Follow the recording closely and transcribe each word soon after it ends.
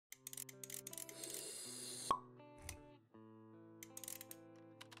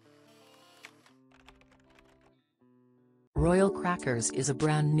Royal Crackers is a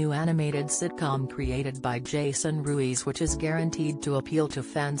brand new animated sitcom created by Jason Ruiz which is guaranteed to appeal to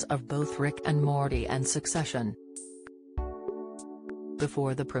fans of both Rick and Morty and Succession.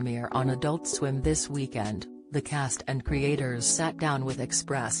 Before the premiere on Adult Swim this weekend, the cast and creators sat down with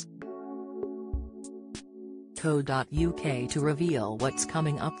Express.co.uk to reveal what's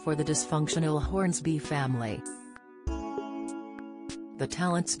coming up for the dysfunctional Hornsby family. The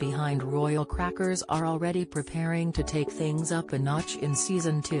talents behind Royal Crackers are already preparing to take things up a notch in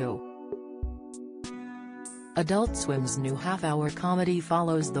Season 2. Adult Swim's new half-hour comedy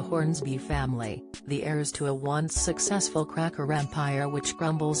follows the Hornsby family, the heirs to a once successful cracker empire which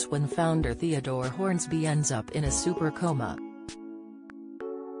crumbles when founder Theodore Hornsby ends up in a super coma.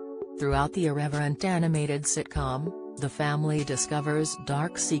 Throughout the irreverent animated sitcom, the family discovers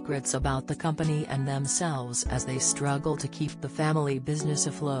dark secrets about the company and themselves as they struggle to keep the family business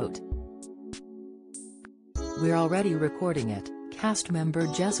afloat. "We're already recording it," cast member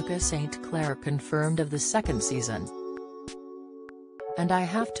Jessica St. Clair confirmed of the second season. "And I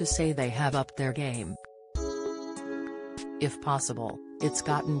have to say they have upped their game. If possible, it's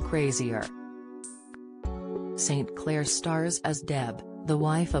gotten crazier." St. Clair stars as Deb, the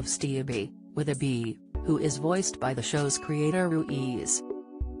wife of Stevie, with a B, who is voiced by the show's creator Ruiz.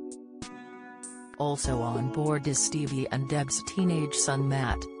 Also on board is Stevie and Deb's teenage son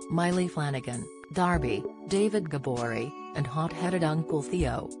Matt, Miley Flanagan, Darby, David Gabori, and hot-headed Uncle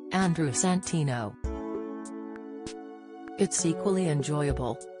Theo, Andrew Santino. "It's equally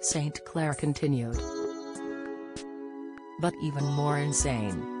enjoyable," St. Clair continued. "But even more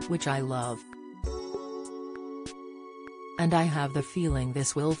insane, which I love. And I have the feeling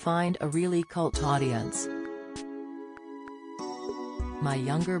this will find a really cult audience. My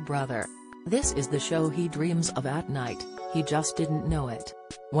younger brother. This is the show he dreams of at night, he just didn't know it."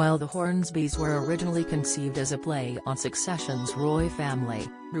 While the Hornsbys were originally conceived as a play on Succession's Roy family,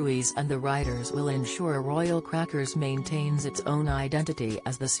 Ruiz and the writers will ensure Royal Crackers maintains its own identity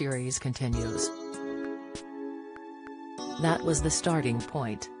as the series continues. "That was the starting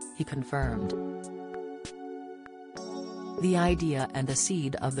point," he confirmed. "The idea and the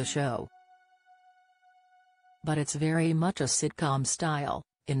seed of the show. But it's very much a sitcom style,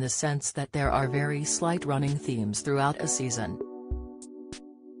 in the sense that there are very slight running themes throughout a season.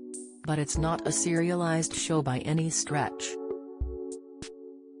 But it's not a serialized show by any stretch.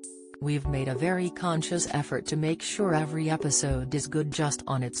 We've made a very conscious effort to make sure every episode is good just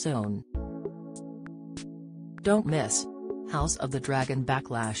on its own. Don't miss House of the Dragon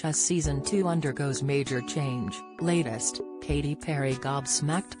Backlash as Season 2 undergoes major change." Latest, Katy Perry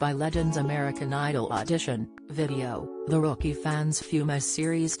gobsmacked by Legends American Idol audition video. The Rookie fans fume as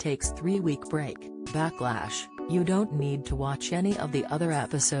series takes 3-week break. Backlash, you don't need to watch any of the other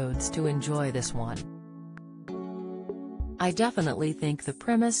episodes to enjoy this one. I definitely think the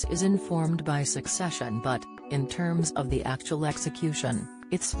premise is informed by Succession, but, in terms of the actual execution,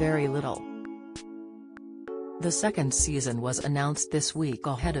 it's very little. The second season was announced this week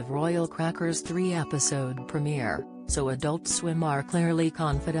ahead of Royal Crackers' 3-episode premiere, so Adult Swim are clearly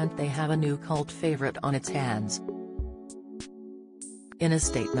confident they have a new cult favorite on its hands. In a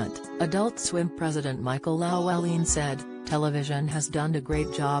statement, Adult Swim president Michael Llewellyn said, "Television has done a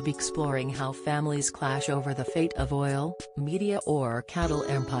great job exploring how families clash over the fate of oil, media or cattle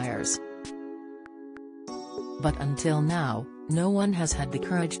empires. But until now, no one has had the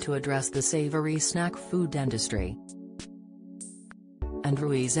courage to address the savory snack food industry." And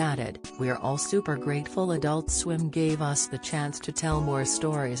Ruiz added, "We're all super grateful Adult Swim gave us the chance to tell more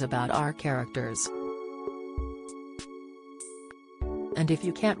stories about our characters. And if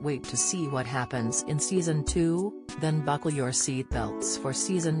you can't wait to see what happens in Season 2, then buckle your seatbelts for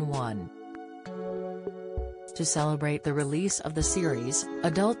Season 1. To celebrate the release of the series,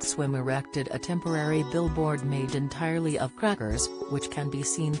 Adult Swim erected a temporary billboard made entirely of crackers, which can be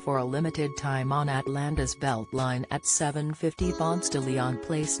seen for a limited time on Atlanta's Beltline at 750 Ponce de Leon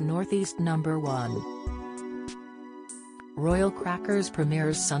Place Northeast No. 1. Royal Crackers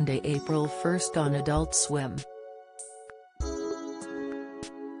premieres Sunday, April 1 on Adult Swim.